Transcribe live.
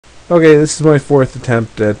Okay, this is my fourth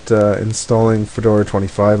attempt at installing Fedora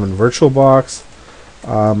 25 on VirtualBox.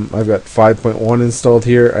 I've got 5.1 installed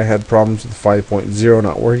here. I had problems with 5.0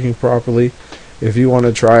 not working properly. If you want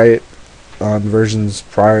to try it on versions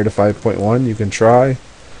prior to 5.1, you can try.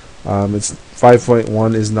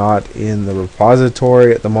 5.1 is not in the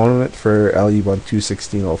repository at the moment for LE12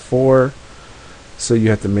 1604, so you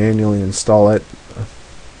have to manually install it.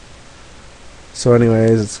 So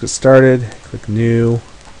anyways, let's get started. Click New.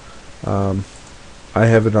 I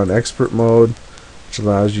have it on expert mode, which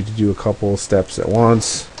allows you to do a couple steps at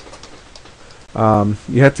once.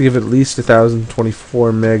 You have to give it at least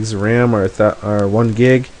 1024 megs of RAM or 1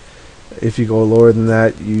 gig. If you go lower than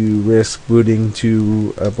that, you risk booting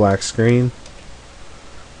to a black screen.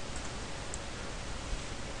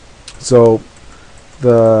 So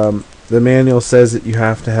the manual says that you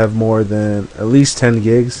have to have more than at least 10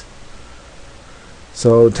 gigs.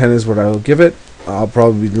 So 10 is what I will give it. I'll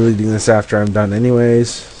probably be deleting this after I'm done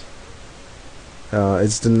anyways.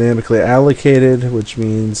 It's dynamically allocated, which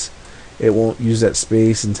means it won't use that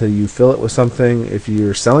space until you fill it with something. If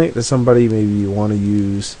you're selling it to somebody, maybe you want to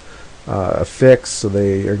use a fix so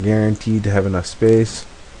they are guaranteed to have enough space.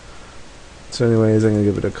 So anyways, I'm going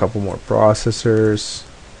to give it a couple more processors,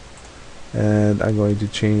 and I'm going to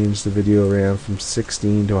change the video RAM from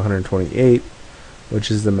 16 to 128, which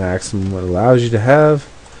is the maximum it allows you to have.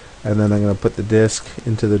 And then I'm going to put the disk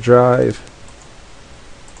into the drive.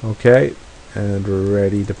 Okay, and we're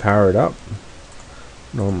ready to power it up.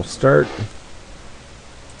 Normal start.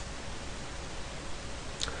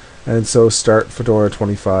 And so start Fedora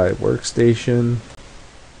 25 workstation.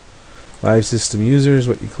 Live system users,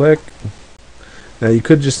 what you click. Now you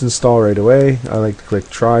could just install right away. I like to click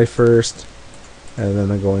try first, and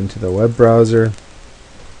then I go into the web browser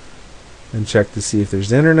and check to see if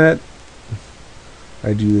there's internet.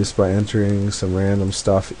 I do this by entering some random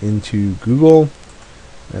stuff into Google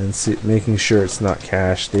and making sure it's not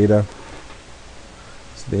cached data.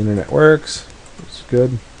 So the internet works. It's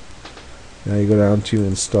good. Now you go down to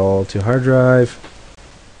install to hard drive.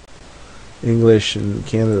 English and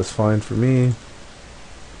Canada is fine for me.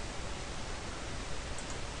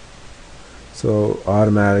 So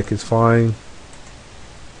automatic is fine.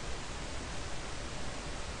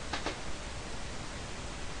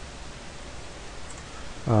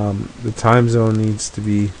 The time zone needs to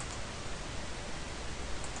be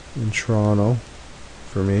in Toronto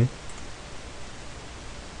for me.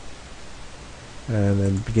 And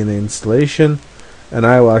then begin the installation. And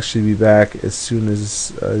I will actually be back as soon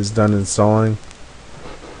as it's done installing.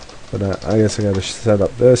 But I guess I gotta set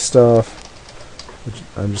up this stuff. Which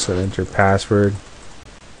I'm just gonna enter password.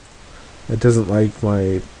 It doesn't like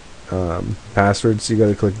my password, so you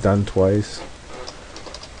gotta click done twice.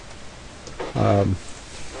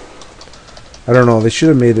 I don't know, they should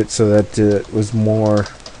have made it so that it was more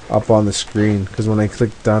up on the screen, because when I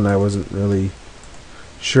clicked done I wasn't really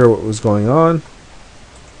sure what was going on.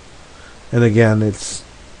 And again, it's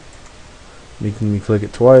making me click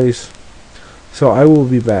it twice. So I will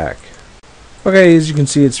be back. Okay, as you can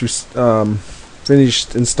see, it's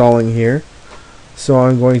finished installing here. So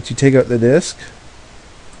I'm going to take out the disk,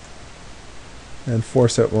 and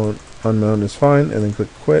force out unknown is fine, and then click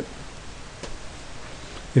quit.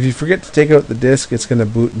 If you forget to take out the disk, it's going to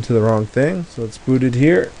boot into the wrong thing. So it's booted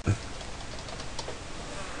here.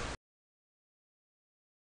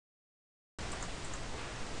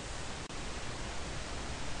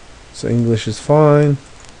 So English is fine.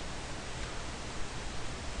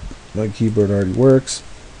 My keyboard already works.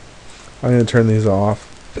 I'm going to turn these off.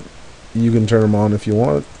 You can turn them on if you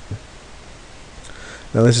want.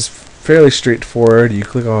 Now this is fairly straightforward. You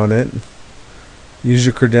click on it. Use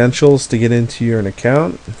your credentials to get into your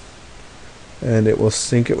account, and it will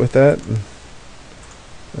sync it with that.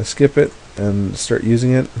 I skip it and start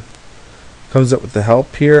using it. Comes up with the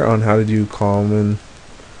help here on how to do common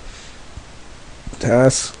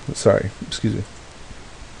tasks. Sorry, excuse me.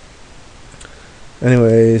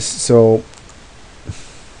 Anyways, so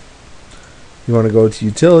you want to go to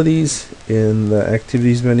utilities in the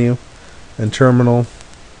activities menu and terminal,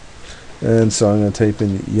 and so I'm going to type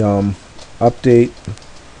in yum update.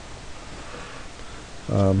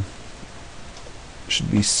 Should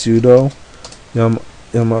be sudo yum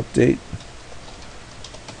update.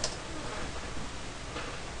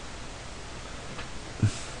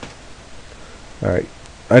 Alright,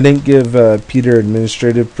 I didn't give Peter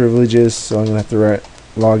administrative privileges, so I'm going to have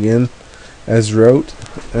to log in as root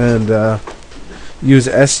and use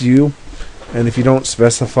SU, and if you don't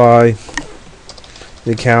specify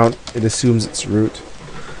the account, it assumes it's root.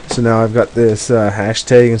 So now I've got this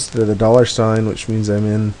hashtag instead of the $, which means I'm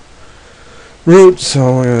in root,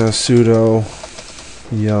 so I'm going to sudo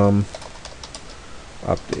yum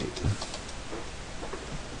update.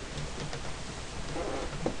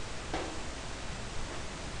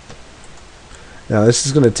 Now this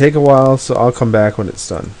is going to take a while, so I'll come back when it's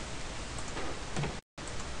done.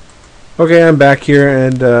 Okay, I'm back here,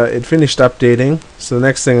 and it finished updating. So the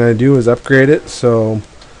next thing I do is upgrade it. So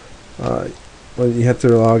well, you have to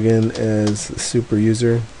log in as a super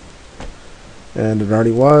user, and it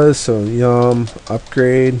already was. So yum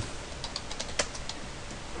upgrade.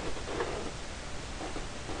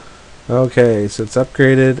 Okay, so it's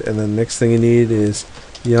upgraded, and then next thing you need is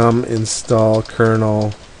yum install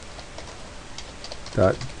kernel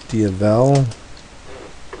 .devel,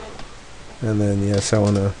 and then yes, I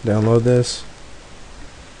want to download this,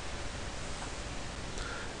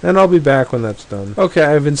 and I'll be back when that's done. Okay,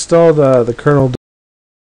 I've installed the kernel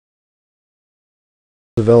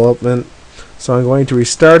development, so I'm going to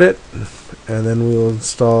restart it, and then we'll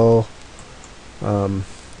install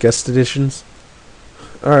guest editions.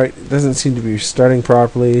 Alright, it doesn't seem to be starting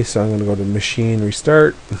properly, so I'm going to go to machine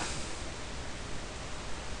restart.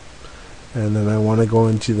 And then I want to go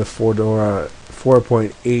into the Fedora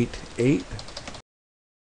 4.88.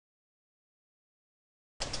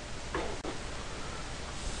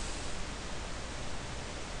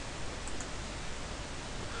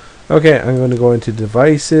 Okay, I'm going to go into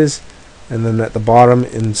devices, and then at the bottom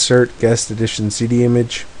insert guest edition CD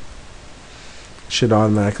image. Should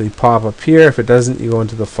automatically pop up here. If it doesn't, you go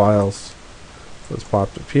into the files. So it's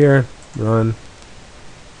popped up here. Run.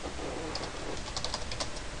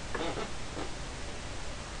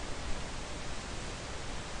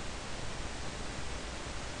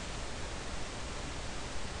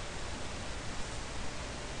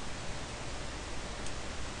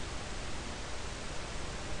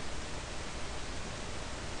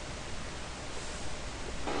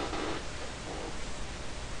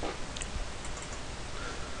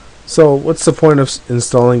 So what's the point of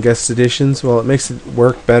installing guest editions? Well, it makes it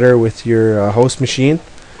work better with your host machine.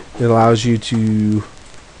 It allows you to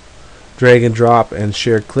drag and drop and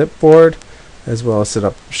share clipboard, as well as set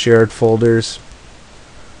up shared folders.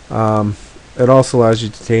 It also allows you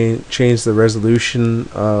to change the resolution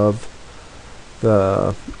of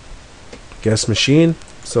the guest machine.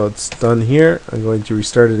 So it's done here. I'm going to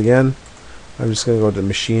restart it again. I'm just going to go to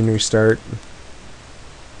machine restart.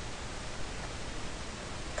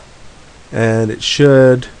 And it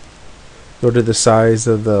should go to the size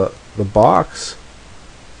of the box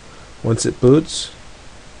once it boots,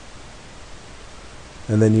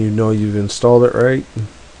 and then you know you've installed it right.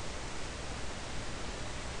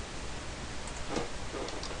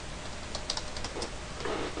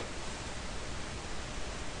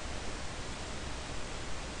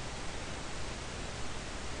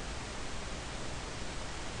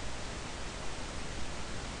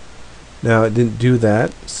 Now it didn't do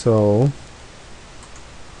that, so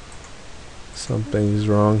something's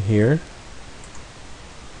wrong here.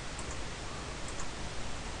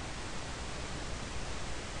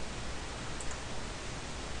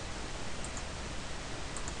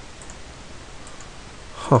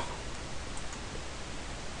 Huh.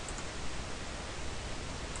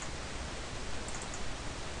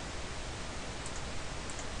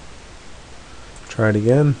 Try it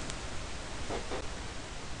again.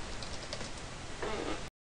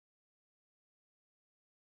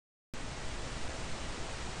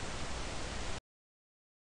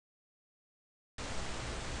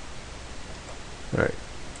 Alright,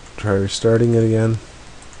 try restarting it again.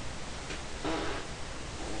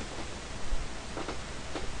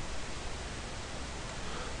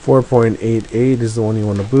 .88 is the one you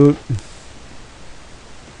want to boot.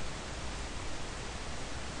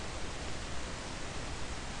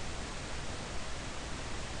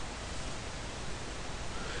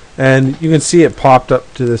 And you can see it popped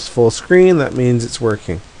up to this full screen. That means it's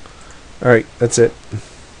working. Alright, that's it.